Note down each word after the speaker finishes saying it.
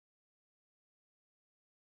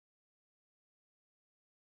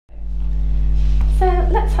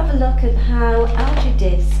have a look at how Algebra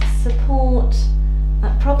Discs support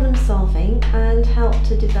problem solving and help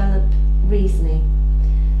to develop reasoning.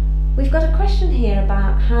 We've got a question here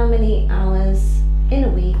about how many hours in a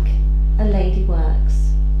week a lady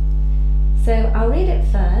works. So I'll read it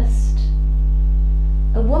first.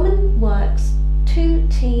 A woman works 2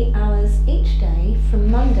 T hours each day from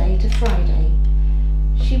Monday to Friday.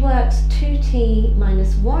 She works 2 T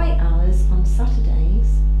minus Y hours on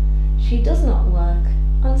Saturdays. She does not work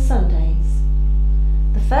on Sundays.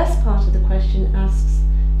 The first part of the question asks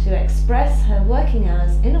to express her working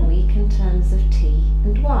hours in a week in terms of T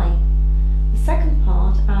and Y. The second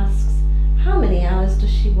part asks how many hours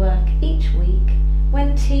does she work each week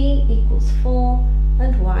when T equals 4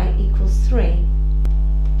 and Y equals 3.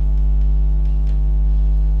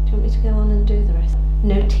 Do you want me to go on and do the rest?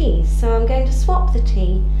 No T's, so I'm going to swap the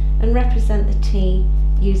T and represent the T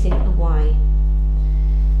using a Y.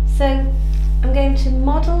 So I'm going to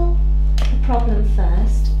model the problem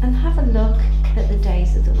first and have a look at the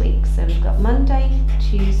days of the week. So we've got Monday,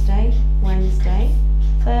 Tuesday, Wednesday,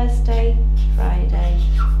 Thursday, Friday,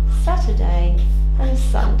 Saturday and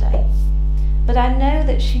Sunday. But I know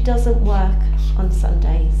that she doesn't work on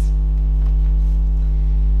Sundays.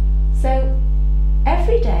 So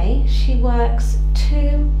every day she works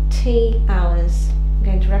 2 T hours. I'm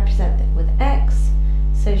going to represent it with X.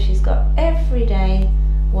 So she's got every day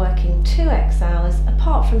working 2x hours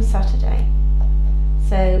apart from Saturday.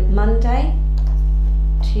 So Monday,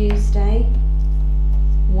 Tuesday,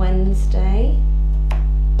 Wednesday,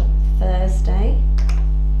 Thursday,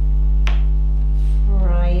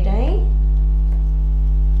 Friday.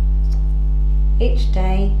 Each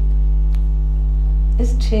day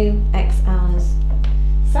is 2x hours.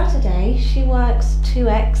 Saturday she works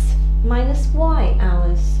 2x minus y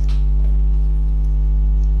hours.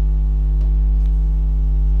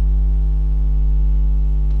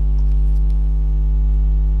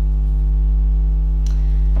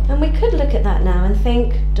 And we could look at that now and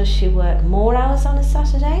think, does she work more hours on a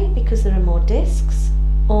Saturday because there are more discs,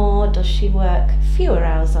 or does she work fewer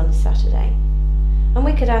hours on a Saturday? And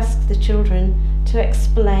we could ask the children to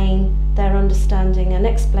explain their understanding and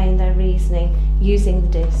explain their reasoning using the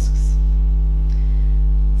discs.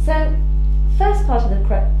 So, first part of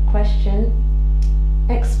the question,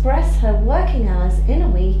 express her working hours in a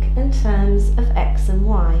week in terms of X and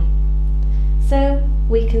Y. So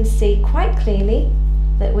we can see quite clearly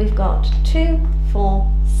that we've got 2,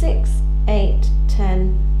 4, 6, 8,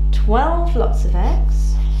 10, 12 lots of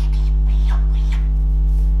X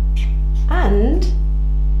and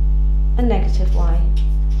a negative Y.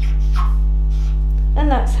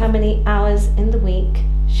 And that's how many hours in the week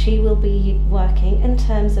she will be working in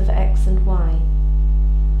terms of X and Y.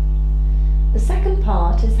 The second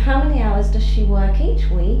part is how many hours does she work each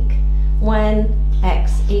week when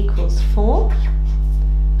X equals 4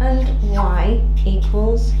 and Y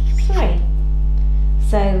equals 3.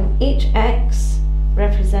 So each X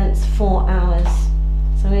represents 4 hours.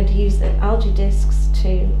 So I'm going to use the Algebra Discs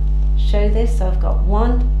to show this. So I've got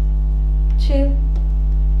 1, 2,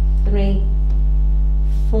 3,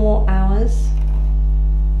 4 hours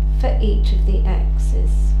for each of the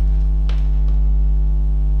X's.